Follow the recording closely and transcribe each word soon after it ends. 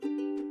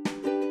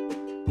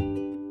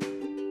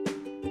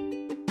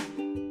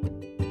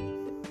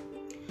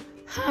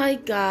Hi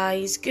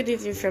guys, good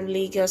evening from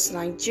Lagos,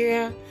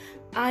 Nigeria.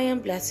 I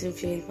am Blessing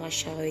Philippa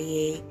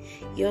Shaoye,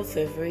 your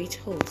favorite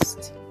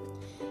host.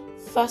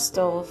 First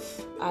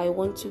off, I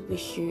want to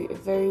wish you a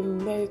very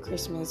Merry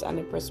Christmas and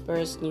a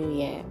prosperous New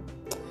Year.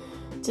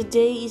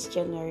 Today is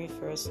January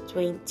 1st,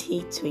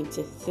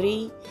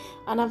 2023,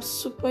 and I'm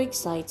super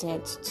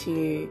excited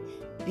to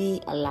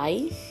be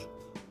alive,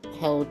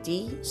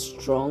 healthy,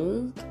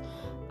 strong,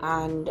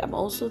 and I'm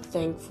also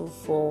thankful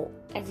for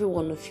every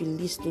one of you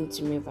listening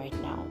to me right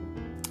now.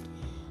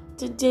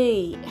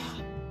 Today,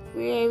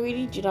 I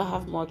really do not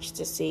have much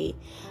to say.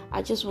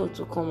 I just want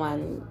to come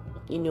and,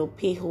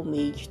 pay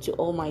homage to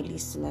all my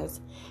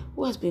listeners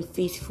who has been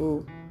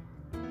faithful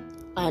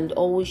and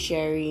always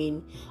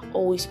sharing,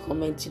 always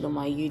commenting on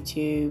my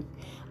YouTube,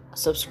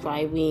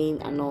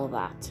 subscribing, and all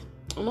that.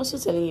 I'm also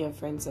telling your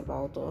friends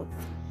about it.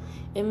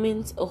 It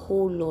means a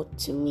whole lot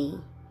to me.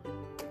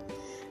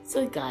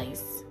 So,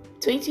 guys,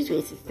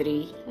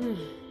 2023.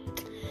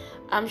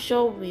 I'm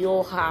sure we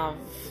all have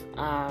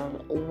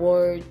a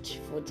word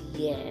for the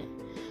year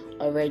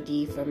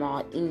already from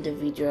our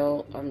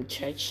individual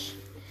church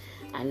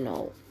and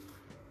all.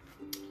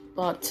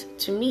 But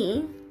to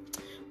me,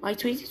 my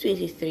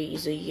 2023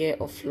 is a year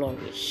of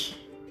flourish.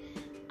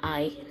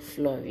 I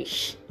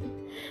flourish.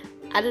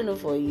 I don't know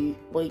for you,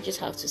 but you just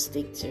have to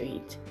stick to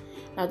it.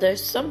 Now,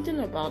 there's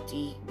something about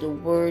the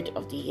word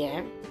of the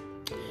year.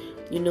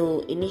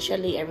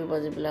 Initially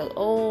everybody will be like,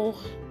 oh,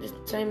 the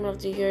time of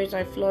the year is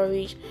I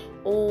flourish.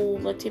 Oh,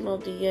 my team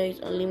of the year is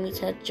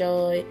unlimited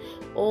joy.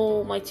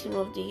 Oh, my team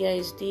of the year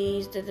is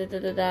this,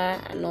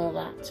 and all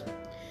that.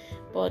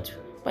 But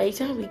by the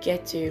time we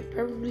get to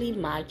probably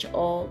March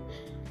or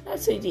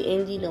let's say the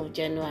ending of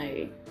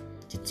January,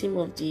 the team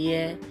of the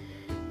year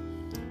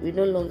will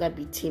no longer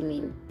be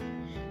teaming.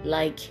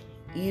 Like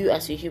you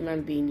as a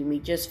human being, you may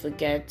just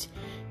forget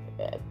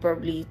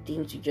probably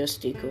things to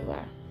just take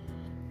over.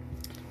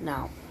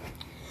 Now,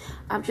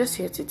 I'm just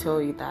here to tell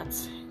you that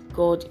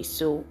God is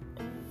so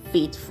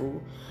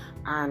faithful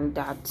and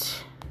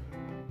that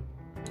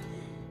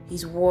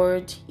His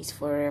word is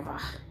forever.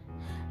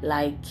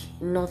 Like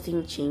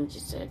nothing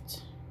changes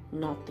it.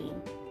 Nothing.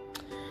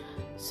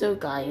 So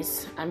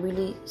guys, I'm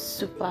really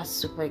super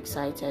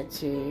excited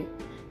to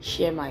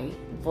share my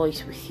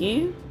voice with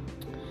you.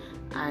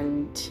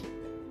 And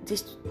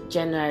this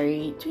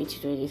January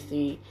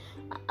 2023,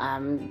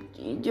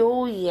 the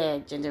whole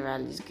year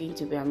generally is going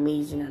to be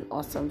amazing and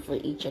awesome for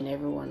each and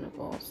every one of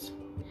us.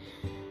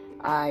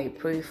 I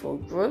pray for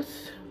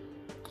growth.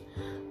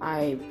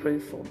 I pray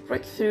for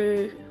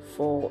breakthrough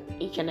for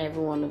each and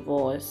every one of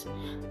us,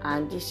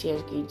 and this year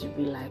is going to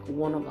be like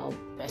one of our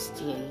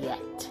best years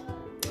yet.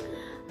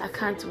 I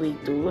can't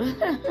wait though.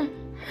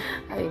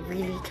 I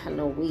really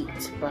cannot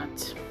wait,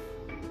 but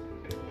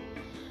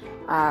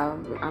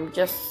I'm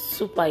just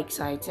super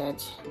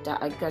excited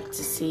that I got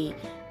to see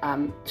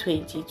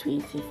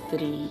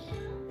 2023.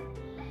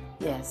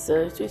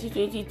 So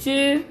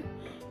 2022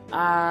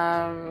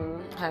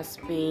 has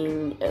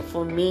been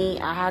for me.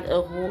 I had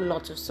a whole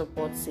lot of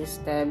support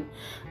system.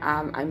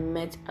 I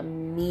met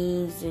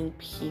amazing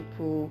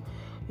people,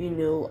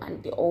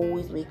 and they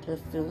always make me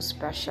feel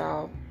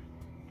special.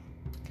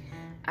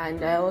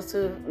 And I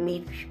also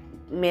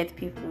met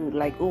people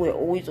like who were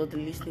always on the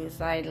listening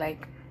side,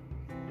 like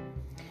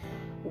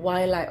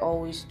while I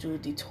always do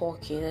the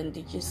talking, and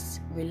they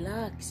just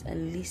relax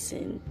and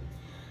listen,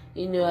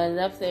 and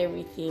after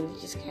everything, they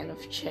just kind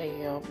of cheer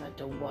you up, like,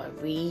 don't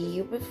worry,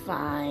 you'll be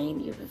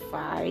fine.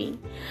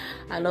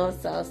 And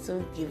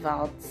also give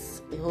out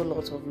a whole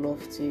lot of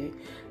love too,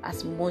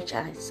 as much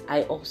as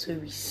I also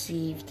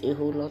received a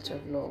whole lot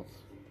of love.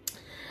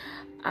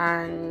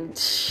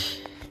 And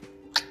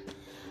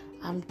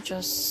I'm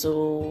just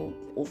so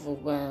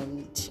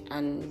overwhelmed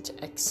and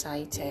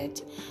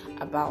excited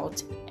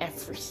about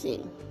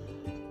everything.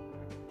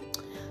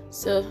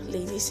 So,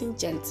 ladies and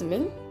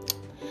gentlemen,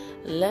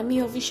 let me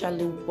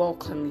officially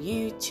welcome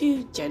you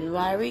to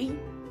January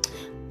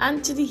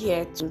and to the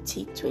year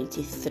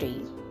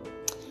 2023.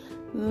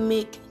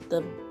 Make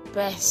the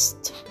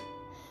best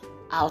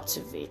out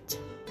of it.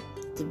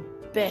 The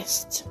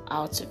best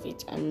out of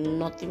it, and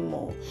nothing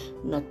more,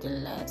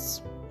 nothing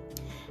less.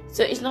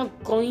 So it's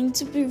not going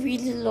to be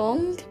really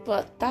long,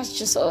 but that's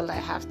just all I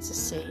have to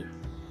say.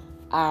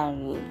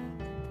 And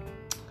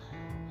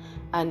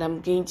I'm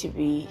going to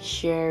be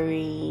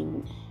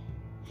sharing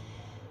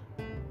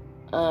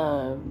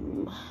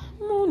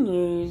more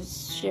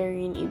news,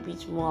 sharing a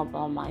bit more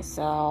about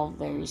myself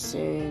very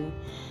soon.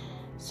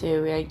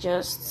 So we are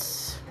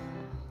just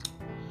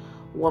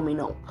warming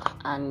up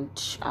and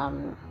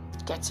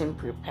getting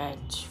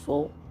prepared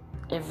for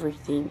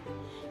everything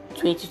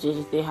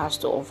 2023 has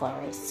to offer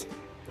us.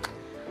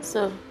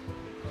 So,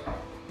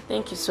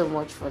 thank you so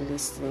much for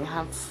listening.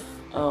 Have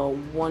a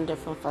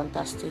wonderful,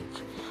 fantastic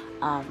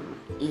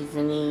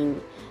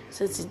evening.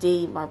 So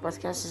today, my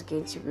podcast is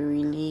going to be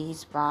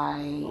released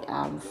by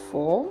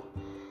 4,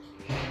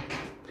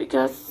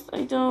 because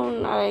I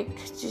don't like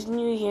this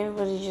new year,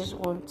 but I just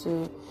want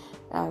to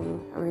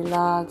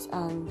relax.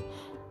 And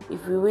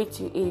if we wait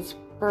to 8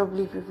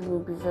 probably people will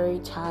be very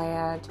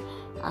tired,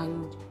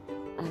 and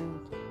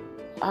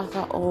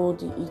after all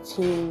the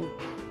eating,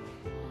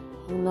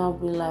 you'll now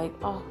be like,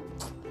 oh,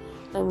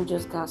 let me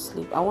just go and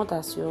sleep. I want,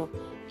 as you're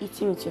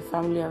eating with your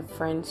family and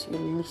friends, you're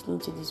listening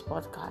to this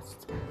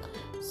podcast.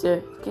 So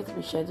it's going to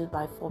be scheduled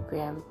by 4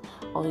 p.m.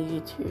 on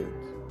YouTube.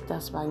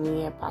 That's my New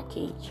Year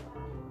package.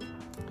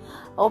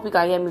 I hope you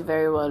can hear me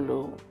very well,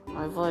 though.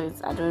 My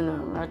voice, I don't know,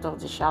 right off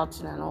the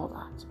shouting and all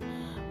that.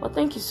 But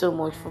thank you so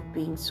much for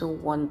being so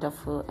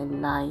wonderful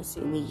and nice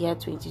in the year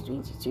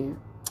 2022.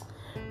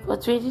 For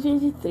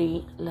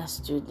 2023, let's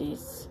do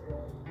this.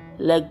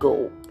 Let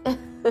go.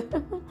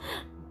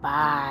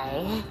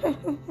 Bye.